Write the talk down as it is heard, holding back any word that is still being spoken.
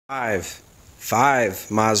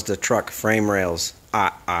Five Mazda truck frame rails.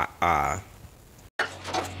 I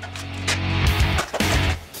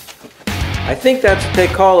think that's what they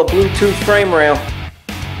call a Bluetooth frame rail.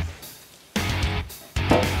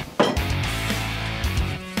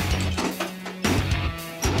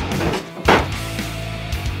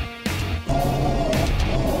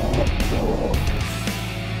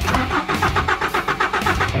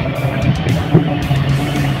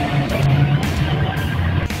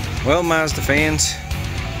 Well, Mazda fans,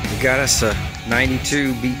 we got us a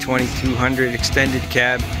 92 B2200 extended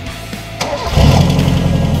cab.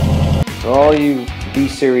 All you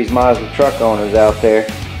B-Series Mazda truck owners out there,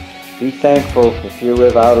 be thankful if you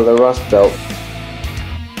live out of the Rust Belt.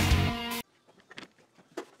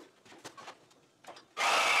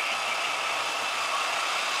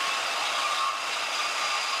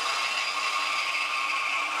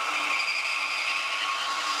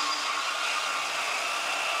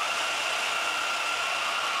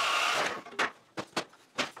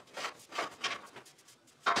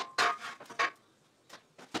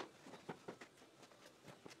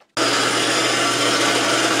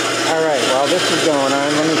 Alright, while this is going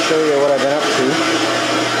on, let me show you what I've been up to.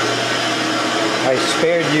 I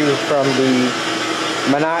spared you from the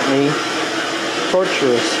monotony,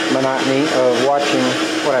 torturous monotony of watching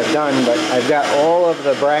what I've done, but I've got all of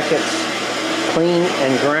the brackets clean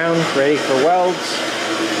and ground, ready for welds,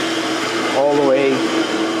 all the way.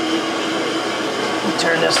 Let me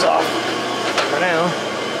turn this off for now.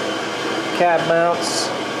 Cab mounts,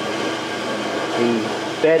 the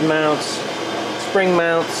bed mounts, spring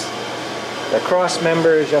mounts, the cross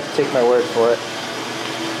members, you have to take my word for it.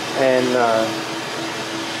 And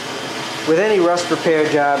with any rust repair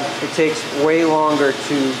job, it takes way longer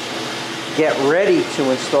to get ready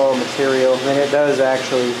to install material than it does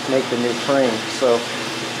actually make the new frame. So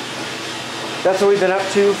that's what we've been up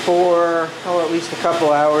to for, oh, at least a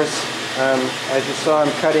couple hours. As you saw,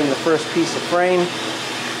 I'm cutting the first piece of frame,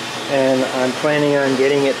 and I'm planning on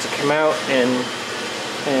getting it to come out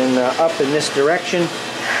and up in this direction,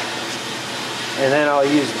 and then I'll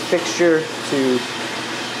use the fixture to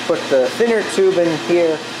put the thinner tube in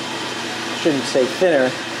here. Shouldn't say thinner.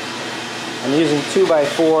 I'm using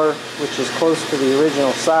 2x4, which is close to the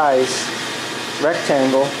original size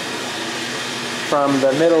rectangle, from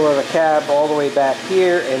the middle of the cab all the way back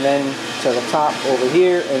here and then to the top over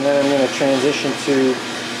here, and then I'm going to transition to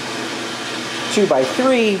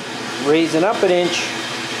 2x3, raising up an inch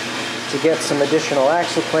to get some additional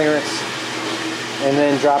axle clearance, and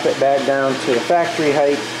then drop it back down to the factory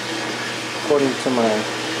height according to my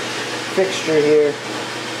fixture here,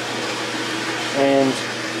 and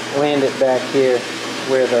land it back here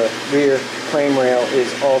where the rear frame rail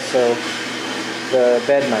is also the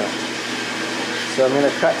bed mount. So I'm going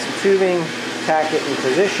to cut some tubing, tack it in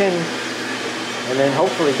position, and then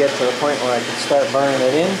hopefully get to the point where I can start burning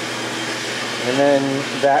it in, and then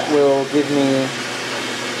that will give me,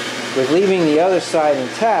 with leaving the other side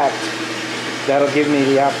intact, that'll give me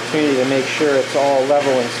the opportunity to make sure it's all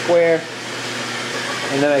level and square,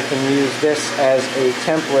 and then I can use this as a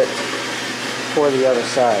template for the other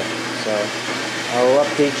side. So I'll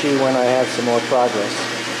update you when I have some more progress.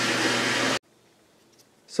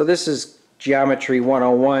 So this is Geometry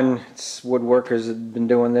 101. Woodworkers have been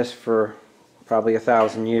doing this for probably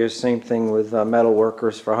 1,000 years. Same thing with metal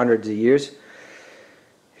workers for hundreds of years.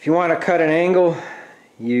 If you want to cut an angle,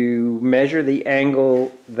 you measure the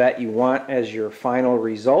angle that you want as your final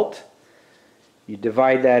result. You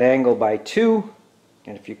divide that angle by 2,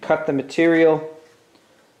 and if you cut the material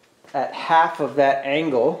at half of that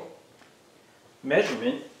angle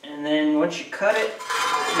measurement, and then once you cut it,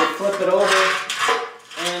 you flip it over,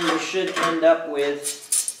 and you should end up with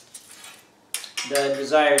the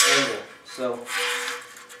desired angle. So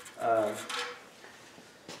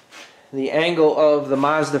the angle of the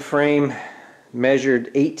Mazda frame measured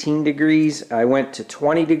 18 degrees. I went to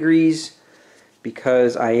 20 degrees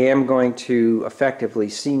because I am going to effectively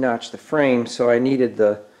C-notch the frame, so I needed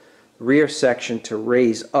the rear section to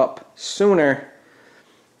raise up sooner,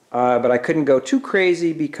 but I couldn't go too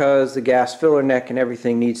crazy because the gas filler neck and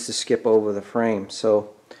everything needs to skip over the frame. So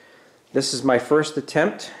this is my first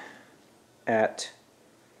attempt at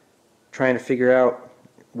trying to figure out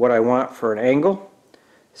what I want for an angle.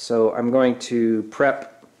 So I'm going to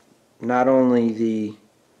prep not only the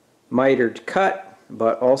mitered cut,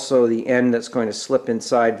 but also the end that's going to slip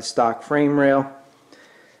inside the stock frame rail,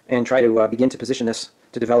 and try to begin to position this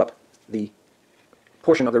to develop the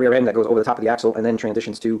portion of the rear end that goes over the top of the axle and then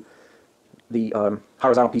transitions to the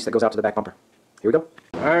horizontal piece that goes out to the back bumper. Here we go.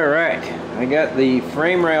 Alright, I got the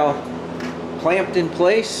frame rail clamped in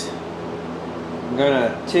place. I'm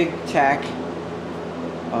gonna TIG tack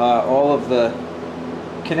all of the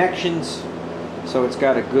connections so it's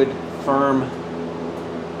got a good firm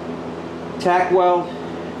tack weld,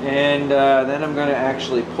 and then I'm gonna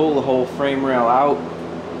actually pull the whole frame rail out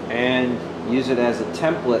and use it as a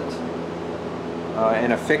template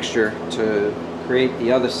and a fixture to create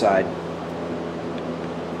the other side.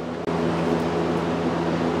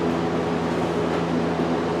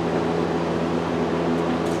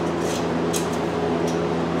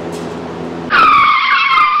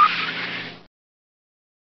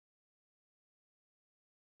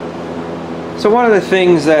 So one of the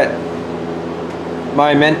things that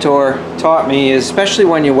my mentor taught me is, especially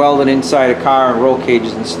when you're welding inside a car and roll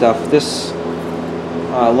cages and stuff, this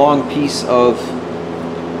long piece of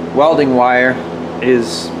welding wire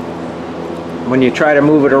is, when you try to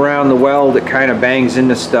move it around the weld, it kind of bangs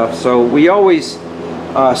into stuff. So we always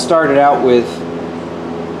started out with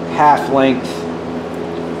half-length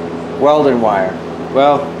welding wire.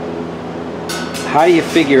 Well, how do you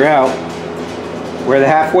figure out where the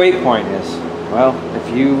halfway point is? Well,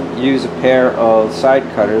 if you use a pair of side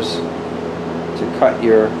cutters to cut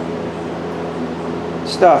your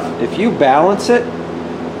stuff, if you balance it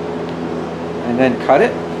and then cut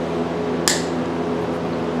it,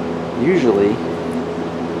 usually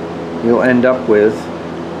you'll end up with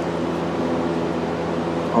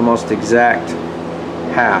almost exact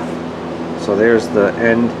half. So there's the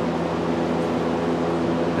end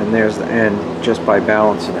and there's the end, just by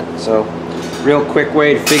balancing it. So real quick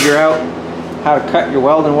way to figure out how to cut your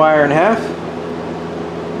welding wire in half: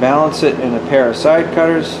 balance it in a pair of side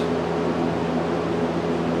cutters,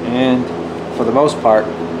 and for the most part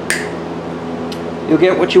you'll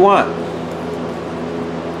get what you want.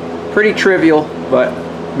 Pretty trivial, but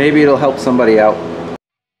maybe it'll help somebody out.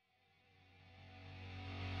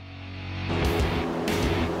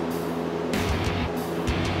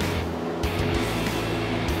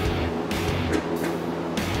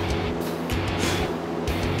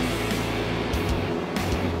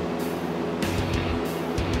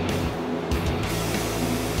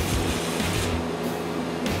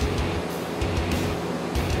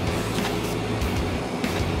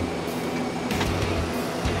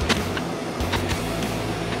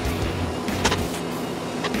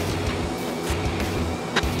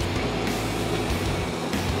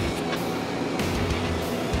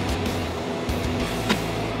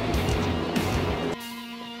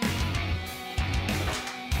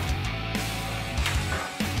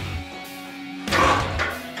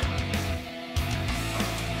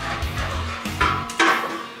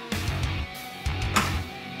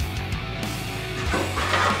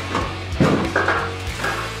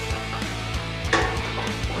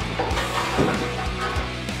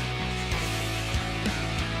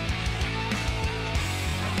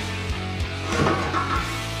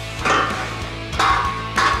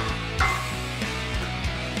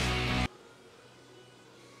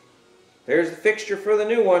 There's the fixture for the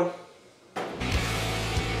new one.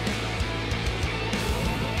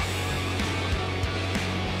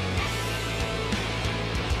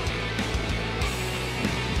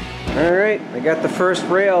 Alright, I got the first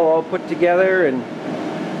rail all put together and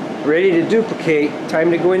ready to duplicate. Time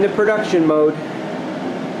to go into production mode.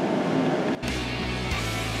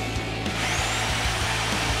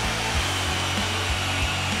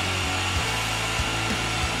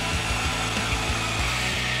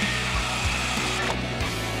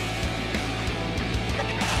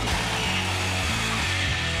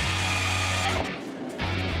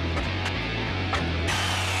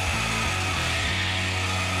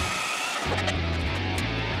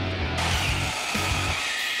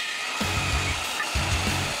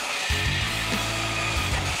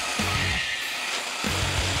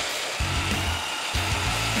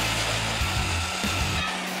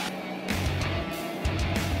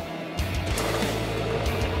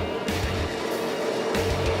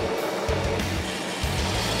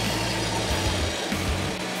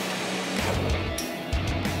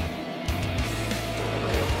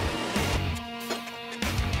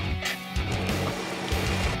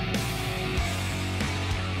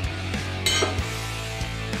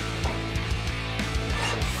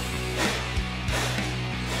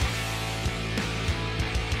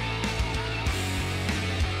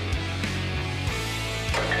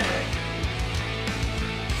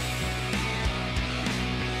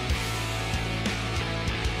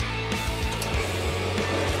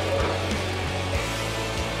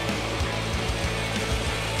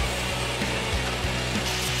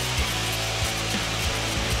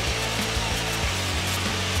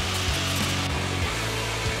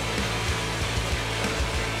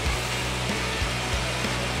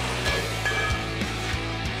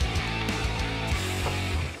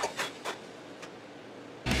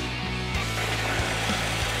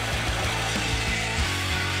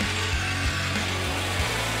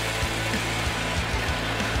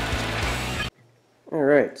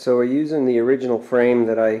 so we're using the original frame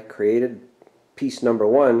that I created, piece number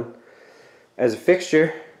 1, as a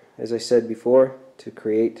fixture, as I said before, to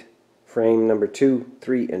create frame number 2,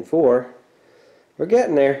 3, and 4. We're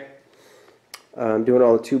getting there. I'm doing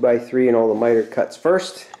all the 2x3 and all the miter cuts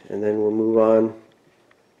first, and then we'll move on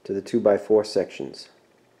to the 2x4 sections.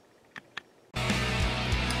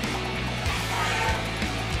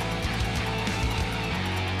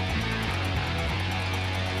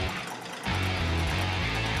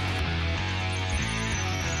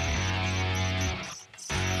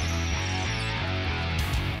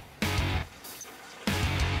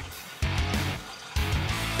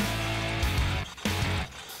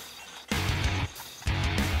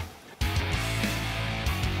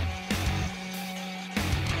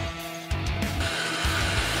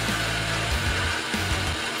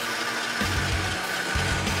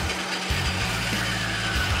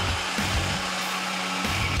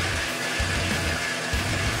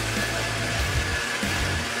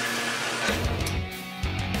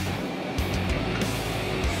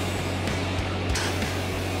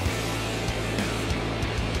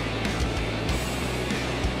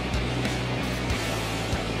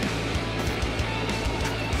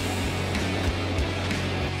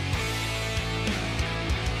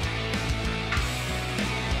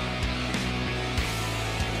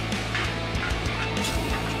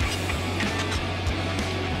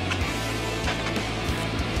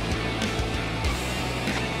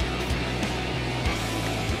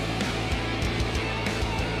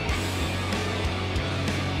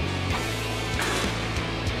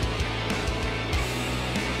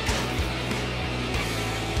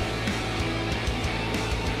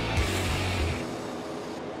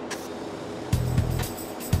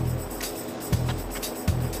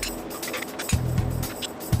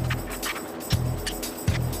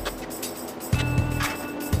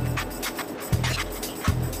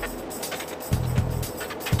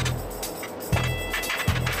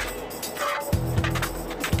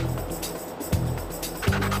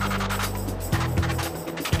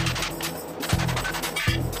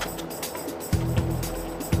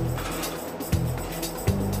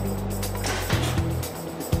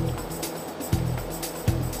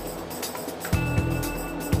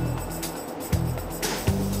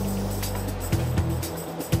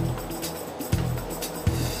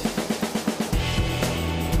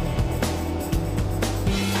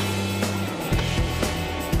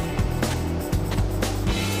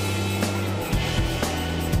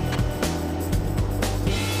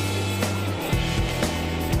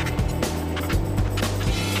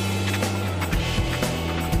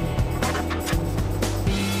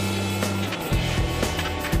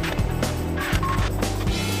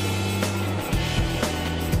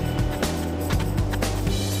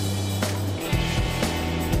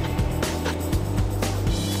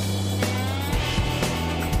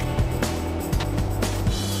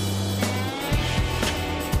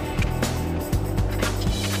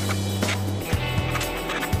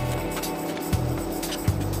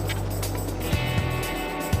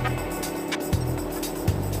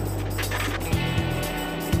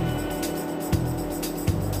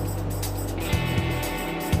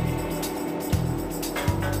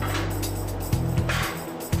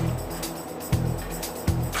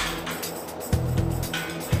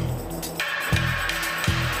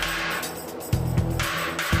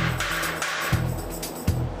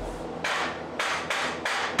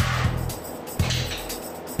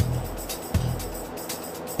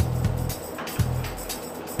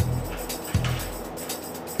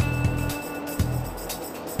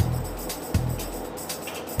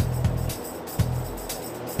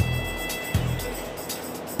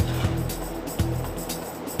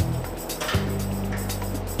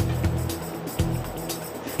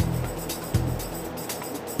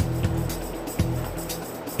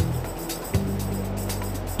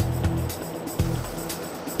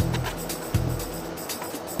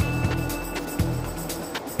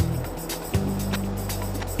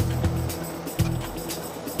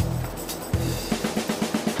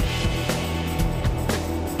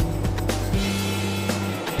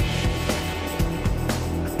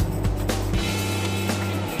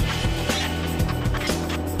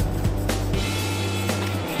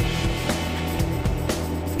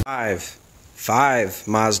 Five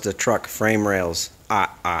Mazda truck frame rails.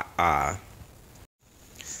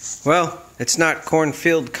 Well, it's not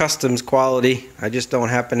Cornfield Customs quality. I just don't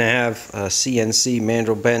happen to have a CNC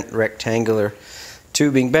mandrel bent rectangular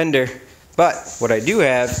tubing bender. But what I do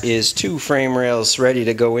have is two frame rails ready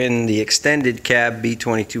to go in the extended cab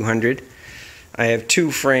B2200. I have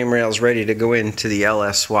two frame rails ready to go into the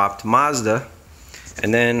LS swapped Mazda.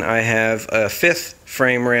 And then I have a fifth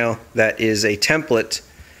frame rail that is a template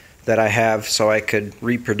that I have so I could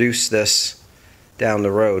reproduce this down the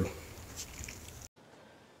road.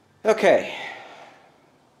 Okay,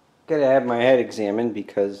 gotta have my head examined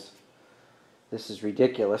because this is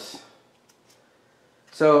ridiculous.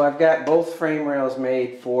 So I've got both frame rails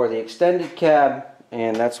made for the extended cab,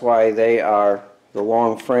 and that's why they are the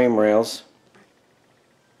long frame rails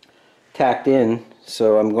tacked in.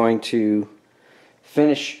 So I'm going to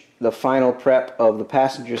finish the final prep of the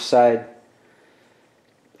passenger side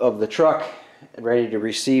of the truck, ready to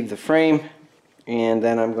receive the frame, and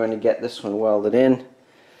then I'm going to get this one welded in.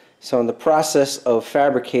 So in the process of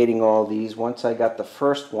fabricating all these, once I got the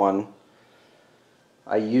first one,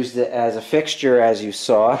 I used it as a fixture, as you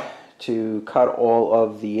saw, to cut all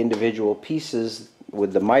of the individual pieces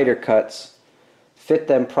with the miter cuts, fit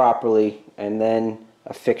them properly, and then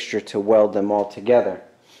a fixture to weld them all together.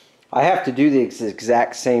 I have to do the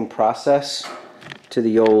exact same process to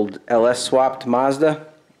the old LS swapped Mazda,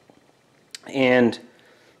 and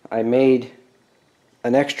I made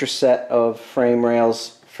an extra set of frame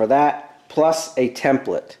rails for that, plus a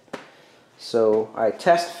template. So I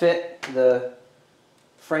test fit the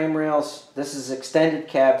frame rails. This is extended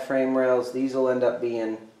cab frame rails. These will end up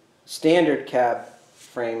being standard cab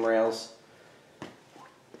frame rails.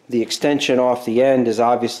 The extension off the end is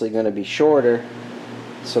obviously going to be shorter,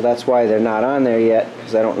 so that's why they're not on there yet,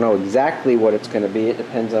 because I don't know exactly what it's going to be. It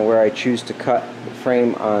depends on where I choose to cut the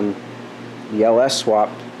frame on the LS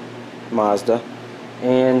swapped Mazda.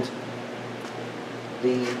 And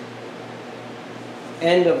the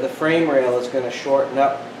end of the frame rail is going to shorten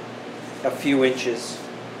up a few inches,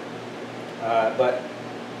 but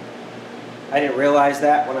I didn't realize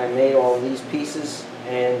that when I made all of these pieces,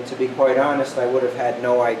 and to be quite honest, I would have had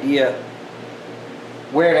no idea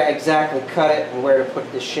where to exactly cut it and where to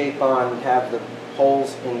put the shape on and have the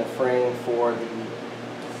holes in the frame for the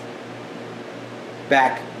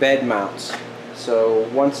back bed mounts. So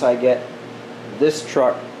once I get this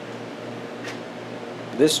truck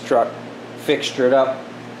fixtured up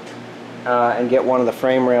and get one of the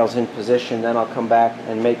frame rails in position, then I'll come back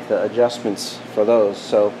and make the adjustments for those.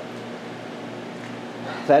 So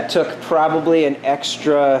that took probably an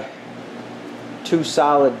extra 2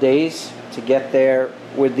 solid days to get there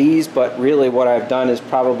with these, but really what I've done is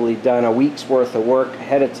probably done a week's worth of work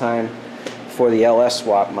ahead of time for the LS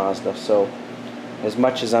swap Mazda. So as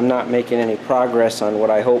much as I'm not making any progress on what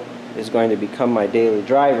I hope is going to become my daily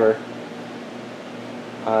driver,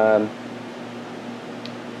 I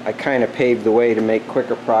kind of paved the way to make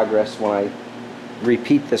quicker progress when I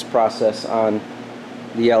repeat this process on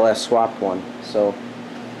the LS swap one. So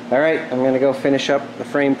alright, I'm going to go finish up the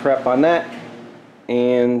frame prep on that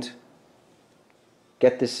and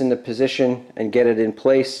get this into position and get it in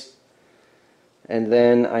place, and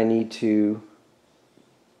then I need to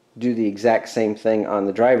do the exact same thing on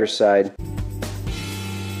the driver's side.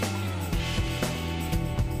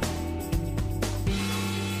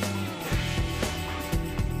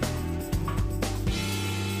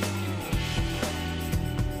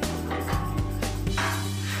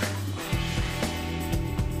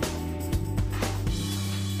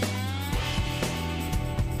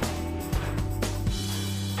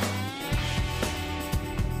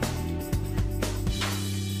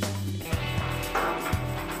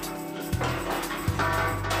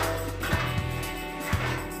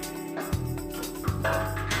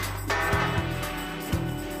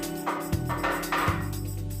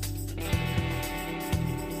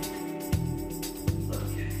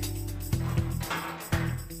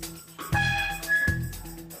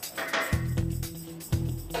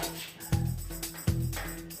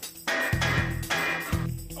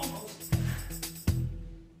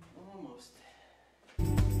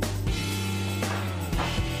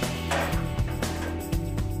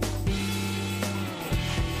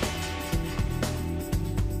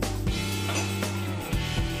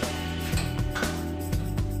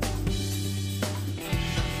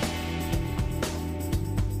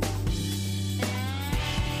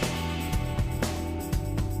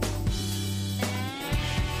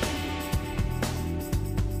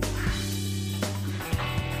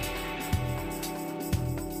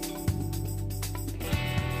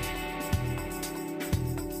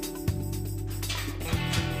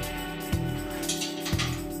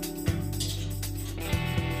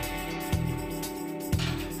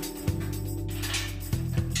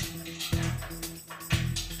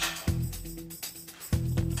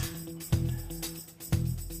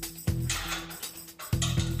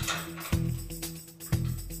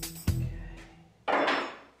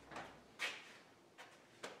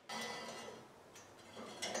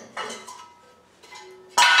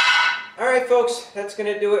 Alright folks, that's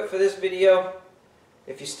going to do it for this video.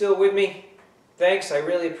 If you're still with me, thanks. I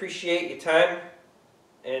really appreciate your time.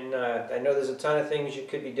 And I know there's a ton of things you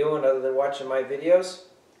could be doing other than watching my videos.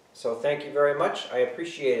 So thank you very much. I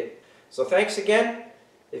appreciate it. So thanks again.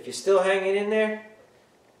 If you're still hanging in there,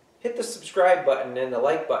 hit the subscribe button and the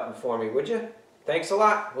like button for me, would you? Thanks a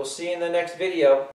lot. We'll see you in the next video.